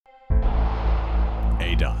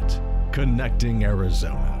ADOT, connecting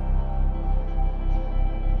Arizona.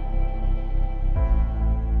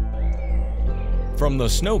 From the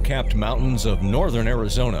snow-capped mountains of northern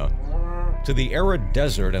Arizona to the arid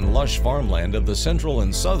desert and lush farmland of the central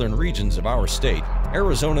and southern regions of our state,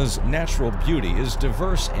 Arizona's natural beauty is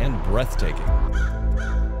diverse and breathtaking.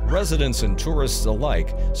 Residents and tourists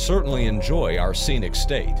alike certainly enjoy our scenic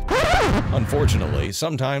state. Unfortunately,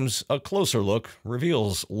 sometimes a closer look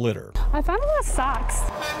reveals litter. I found a lot of socks.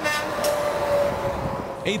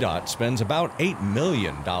 ADOT spends about $8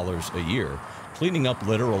 million a year cleaning up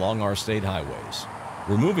litter along our state highways.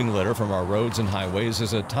 Removing litter from our roads and highways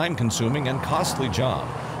is a time-consuming and costly job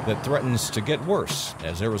that threatens to get worse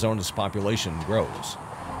as Arizona's population grows.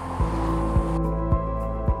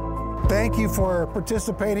 Thank you for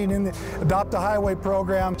participating in the Adopt a Highway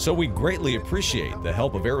program. So we greatly appreciate the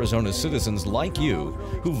help of Arizona's citizens like you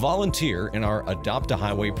who volunteer in our Adopt a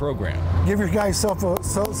Highway program. Give your guys self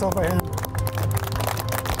a hand.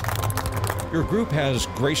 Your group has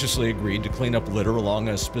graciously agreed to clean up litter along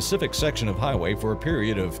a specific section of highway for a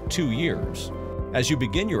period of 2 years. As you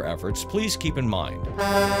begin your efforts, please keep in mind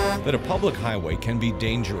that a public highway can be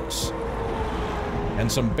dangerous,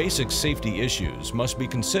 and some basic safety issues must be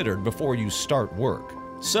considered before you start work.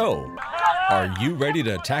 So, are you ready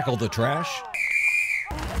to tackle the trash?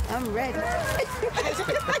 I'm ready.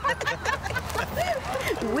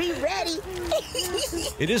 We ready.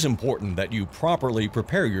 It is important that you properly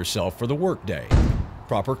prepare yourself for the workday.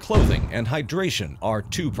 Proper clothing and hydration are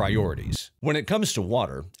 2 priorities. When it comes to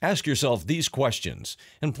water, ask yourself these questions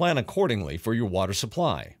and plan accordingly for your water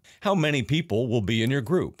supply. How many people will be in your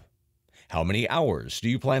group? How many hours do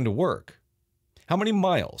you plan to work? How many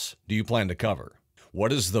miles do you plan to cover?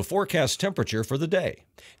 What is the forecast temperature for the day?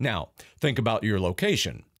 Now, think about your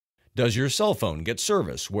location. Does your cell phone get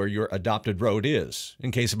service where your adopted road is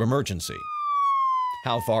in case of emergency?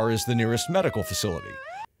 How far is the nearest medical facility?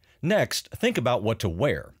 Next, think about what to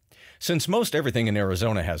wear. Since most everything in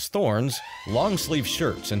Arizona has thorns, long-sleeve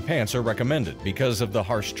shirts and pants are recommended because of the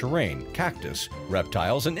harsh terrain, cactus,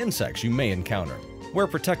 reptiles, and insects you may encounter. Wear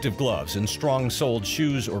protective gloves and strong-soled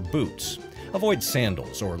shoes or boots. Avoid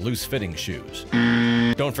sandals or loose-fitting shoes.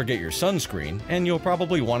 Don't forget your sunscreen, and you'll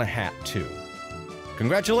probably want a hat too.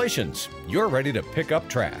 Congratulations, you're ready to pick up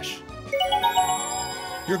trash.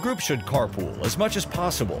 Your group should carpool as much as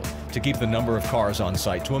possible to keep the number of cars on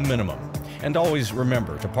site to a minimum. And always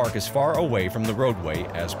remember to park as far away from the roadway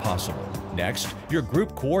as possible. Next, your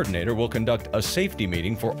group coordinator will conduct a safety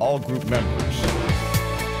meeting for all group members.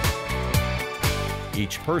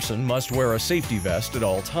 Each person must wear a safety vest at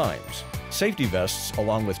all times. Safety vests,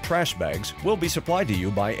 along with trash bags, will be supplied to you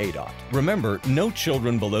by ADOT. Remember, no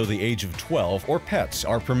children below the age of 12 or pets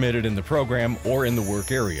are permitted in the program or in the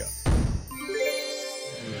work area.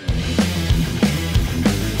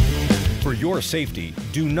 For your safety,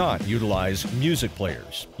 do not utilize music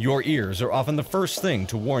players. Your ears are often the first thing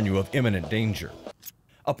to warn you of imminent danger.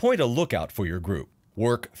 Appoint a lookout for your group.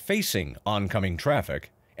 Work facing oncoming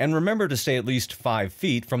traffic, and remember to stay at least 5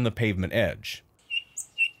 feet from the pavement edge.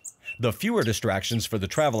 The fewer distractions for the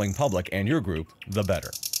traveling public and your group, the better.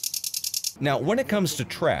 Now, when it comes to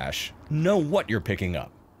trash, know what you're picking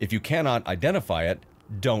up. If you cannot identify it,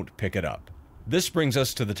 don't pick it up. This brings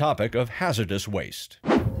us to the topic of hazardous waste.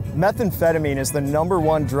 Methamphetamine is the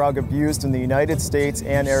 #1 drug abused in the United States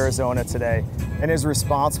and Arizona today, and is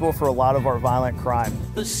responsible for a lot of our violent crime.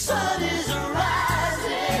 The sun is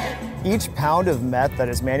rising. Each pound of meth that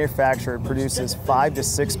is manufactured produces 5 to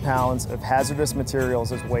 6 pounds of hazardous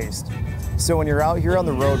materials as waste. So when you're out here on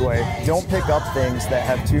the roadway, don't pick up things that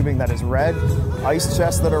have tubing that is red, ice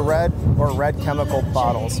chests that are red, or red chemical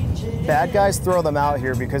bottles. Bad guys throw them out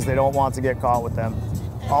here because they don't want to get caught with them.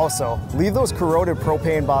 Also, leave those corroded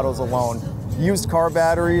propane bottles alone. Used car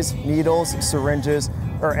batteries, needles, syringes,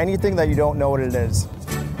 or anything that you don't know what it is.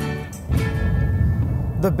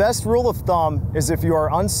 The best rule of thumb is if you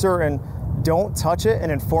are uncertain, don't touch it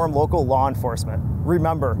and inform local law enforcement.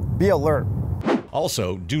 Remember, be alert.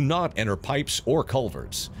 Also, do not enter pipes or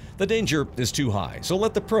culverts. The danger is too high, so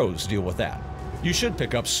let the pros deal with that. You should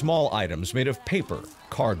pick up small items made of paper,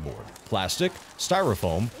 cardboard, plastic,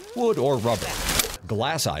 styrofoam, wood, or rubber.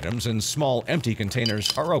 Glass items and small empty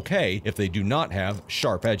containers are okay if they do not have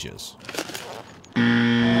sharp edges.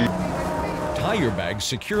 Tie your bags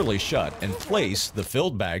securely shut and place the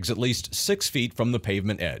filled bags at least 6 feet from the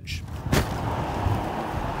pavement edge.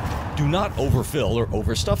 Do not overfill or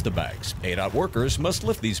overstuff the bags. ADOT workers must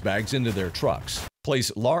lift these bags into their trucks.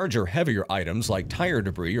 Place large or heavier items like tire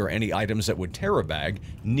debris or any items that would tear a bag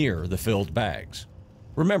near the filled bags.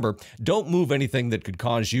 Remember, don't move anything that could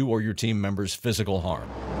cause you or your team members physical harm.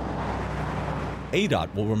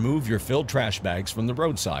 ADOT will remove your filled trash bags from the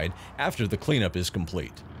roadside after the cleanup is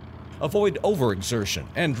complete. Avoid overexertion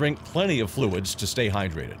and drink plenty of fluids to stay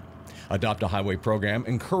hydrated. Adopt a Highway program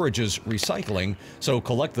encourages recycling, so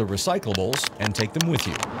collect the recyclables and take them with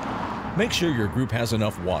you. Make sure your group has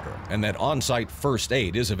enough water and that on-site first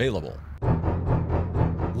aid is available.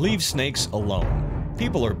 Leave snakes alone.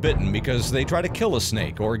 People are bitten because they try to kill a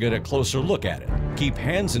snake or get a closer look at it. Keep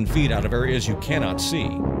hands and feet out of areas you cannot see.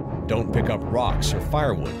 Don't pick up rocks or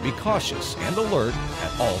firewood. Be cautious and alert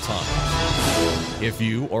at all times. If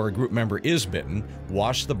you or a group member is bitten,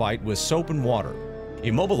 wash the bite with soap and water.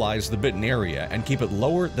 Immobilize the bitten area and keep it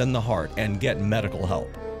lower than the heart and get medical help.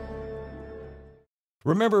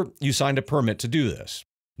 Remember, you signed a permit to do this.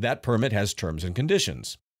 That permit has terms and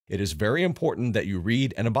conditions. It is very important that you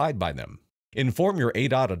read and abide by them. Inform your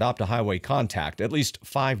ADOT Adopt a Highway contact at least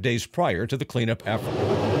 5 days prior to the cleanup effort.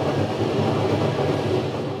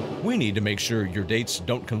 We need to make sure your dates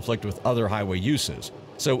don't conflict with other highway uses,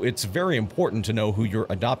 so it's very important to know who your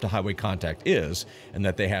Adopt a Highway contact is and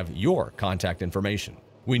that they have your contact information.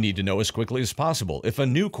 We need to know as quickly as possible if a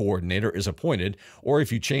new coordinator is appointed or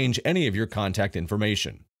if you change any of your contact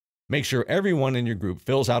information. Make sure everyone in your group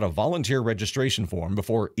fills out a volunteer registration form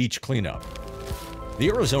before each cleanup. The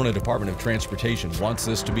Arizona Department of Transportation wants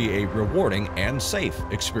this to be a rewarding and safe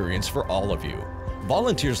experience for all of you.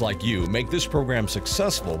 Volunteers like you make this program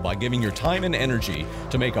successful by giving your time and energy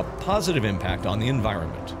to make a positive impact on the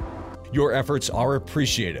environment. Your efforts are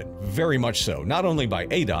appreciated, very much so, not only by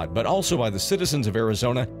ADOT, but also by the citizens of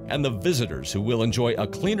Arizona and the visitors who will enjoy a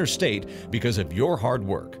cleaner state because of your hard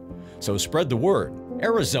work. So spread the word.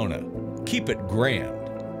 Arizona, keep it grand.